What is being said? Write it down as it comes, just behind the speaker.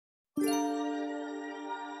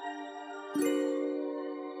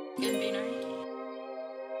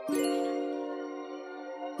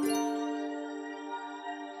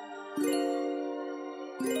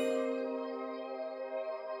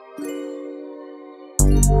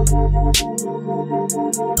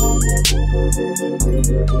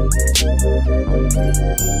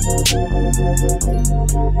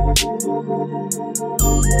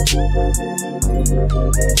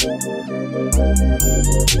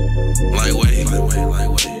Lightweight.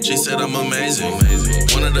 She said I'm amazing.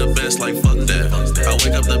 One of the best, like fuck that. I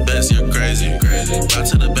wake up the best, you're crazy. Ride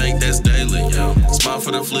to the bank, that's daily. Smile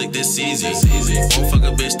for the flick, this easy. Won't fuck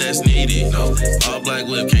a bitch that's needy. All black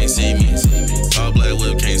whip can't see me. All black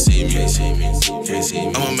whip can't see me.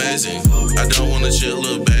 I'm amazing. I don't wanna chill,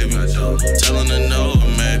 little baby. Tellin' her no or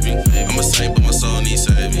maybe. I'm a saint, but my soul needs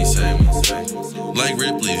saving. Like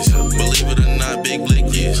Ripley's, believe it or not, big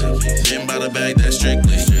blickies. Getting by the bag, that's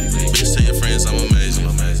strictly. Bitch, tell your friends I'm amazing.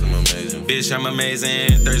 Bitch, I'm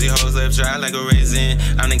amazing. Thursday hoes left dry like a raisin.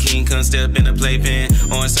 I'm the king, come step in the playpen.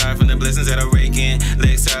 On side from the blessings that I'm raking.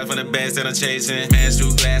 Leg side from the bags that I'm chasing. Smash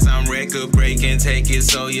through glass, I'm record breaking. Take it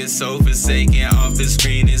so you're so forsaken. Off the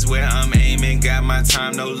screen is where I'm aiming. Got my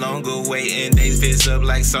time, no longer waiting. Days fizz up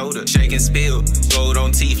like soda. Shake and spill. Gold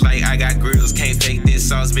on teeth like I got grills. Can't fake this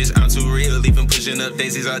sauce, bitch, I'm too real. Even pushing up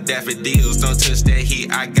daisies are daffodils. Don't touch that heat,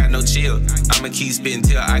 I got no chill. I'ma keep spitting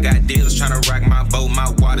till I got deals. Tryna rock my boat, my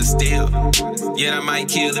water still. Yeah, I might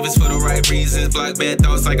kill if it's for the right reasons. Block bad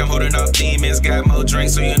thoughts like I'm holding off demons. Got more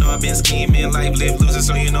drinks, so you know I've been scheming. Life live losing,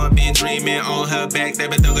 so you know I've been dreaming. On her back,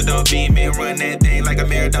 that bedugga don't beam in. Run that thing like a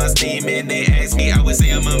marathon steaming. They ask me, I would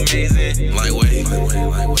say I'm amazing. Lightweight.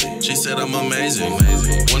 She said I'm amazing.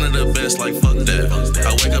 One of the best, like fuck that.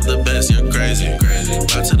 I wake up the best, you're crazy.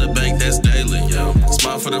 Ride to the bank, that's daily.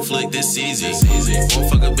 Smile for the flick, this easy. Won't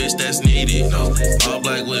fuck a bitch that's needy. All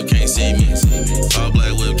black whip can't see me. All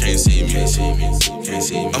black whip can't see me.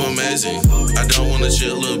 I'm amazing. I don't wanna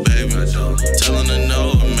chill, little baby. Tellin' her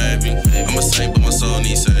no or maybe. I'm a saint, but my soul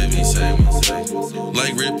needs saving.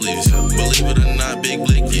 Like Ripley's, believe it or not, big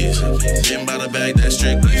blickies. Getting by the bag, that's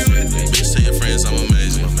strictly. Bitch, tell your friends I'm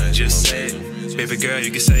amazing. Just say it. Baby girl,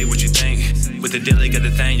 you can say what you think. With the deli, got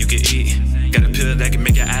the thing you can eat. Got a pill that can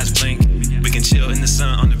make your eyes blink. We can chill in the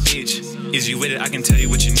sun on the beach. Is you with it, I can tell you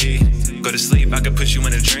what you need. Go to sleep, I can put you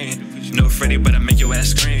in a dream. No Freddy, but I make your ass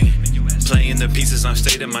scream. Playing the pieces, I'm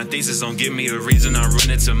stating my thesis. Don't give me a reason, I run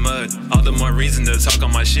into mud. All the more reason to talk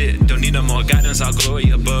on my shit. Don't need no more guidance, I'll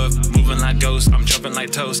glory above. Moving like ghosts, I'm jumping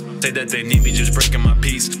like toast. Say that they need me, just breaking my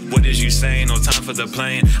peace. What is you saying? No time for the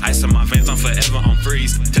plane. Ice on my veins, I'm forever on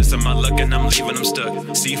freeze. Testing my luck and I'm leaving them stuck.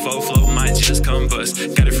 C4 flow might just come bust.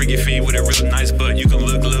 Got a freaky feed with a real nice butt. You can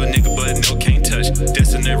look little nigga, but no, can't touch.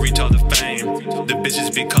 Destined to reach all the fame. The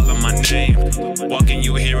bitches be calling my name. Walking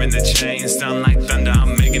you here in the chain. Sound like thunder,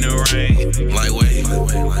 I'm making it rain. Lightweight.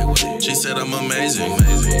 She said I'm amazing.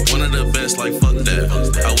 One of the best, like fuck that.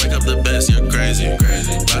 I wake up the best, you're crazy.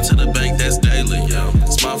 Ride to the bank, that's daily.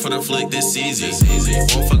 Smile for the flick, this easy.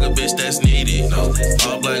 Won't fuck a bitch that's needy.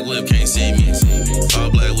 All black whip can't see me.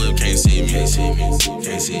 All black whip can't see me.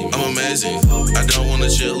 I'm amazing. I don't wanna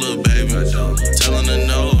chill, little baby. Tellin' her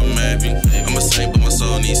no or maybe. I'm a saint, but my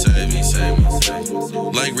soul needs saving.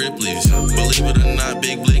 Like Ripley's, believe it or not,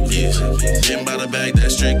 big blickies. Getting by the bag,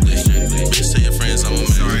 that's strictly. Bitch, tell your friends I'm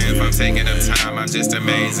amazing. Sorry if I'm taking up time, I'm just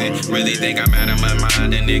amazing. Really think I'm out of my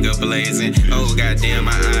mind, a nigga blazing. Oh goddamn,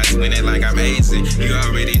 my eyes winning like I'm acing. You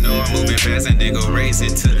already know I'm moving fast, a nigga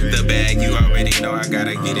racing to the bag. You already know I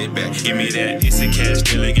gotta get it back. Give me that, it's a cash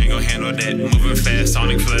dealing, ain't gon' handle that. Moving fast,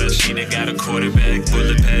 Sonic Flash, she done got a quarterback.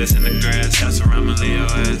 Bullet pass in the grass, house around my Leo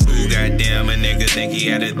ass. Ooh, goddamn, a nigga think he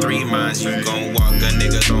had a 3 minds. You gon' walk a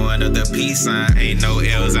nigga throwing up the peace sign. Ain't no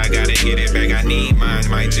L's, I gotta get it back, I need mine.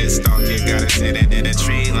 Might just stalk it, gotta sit it in a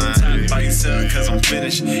tree line. Talk by yourself, cause I'm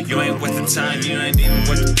finished. You ain't worth the time, you ain't even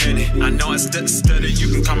worth the penny. I know I stutter, you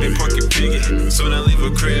can call me Porky Piggy. Soon I leave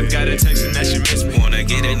a crib, got a text and that she miss me. Wanna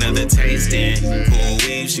get another taste in. Ooh,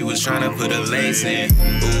 wee, she was tryna put a lace in.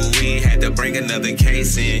 Ooh, we had to bring another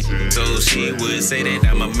case in. So she would say that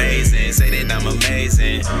I'm amazing, say that I'm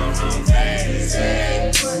amazing.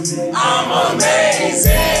 I'm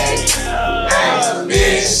amazing. Hey,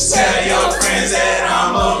 bitch, tell your friends that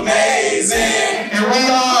I'm amazing.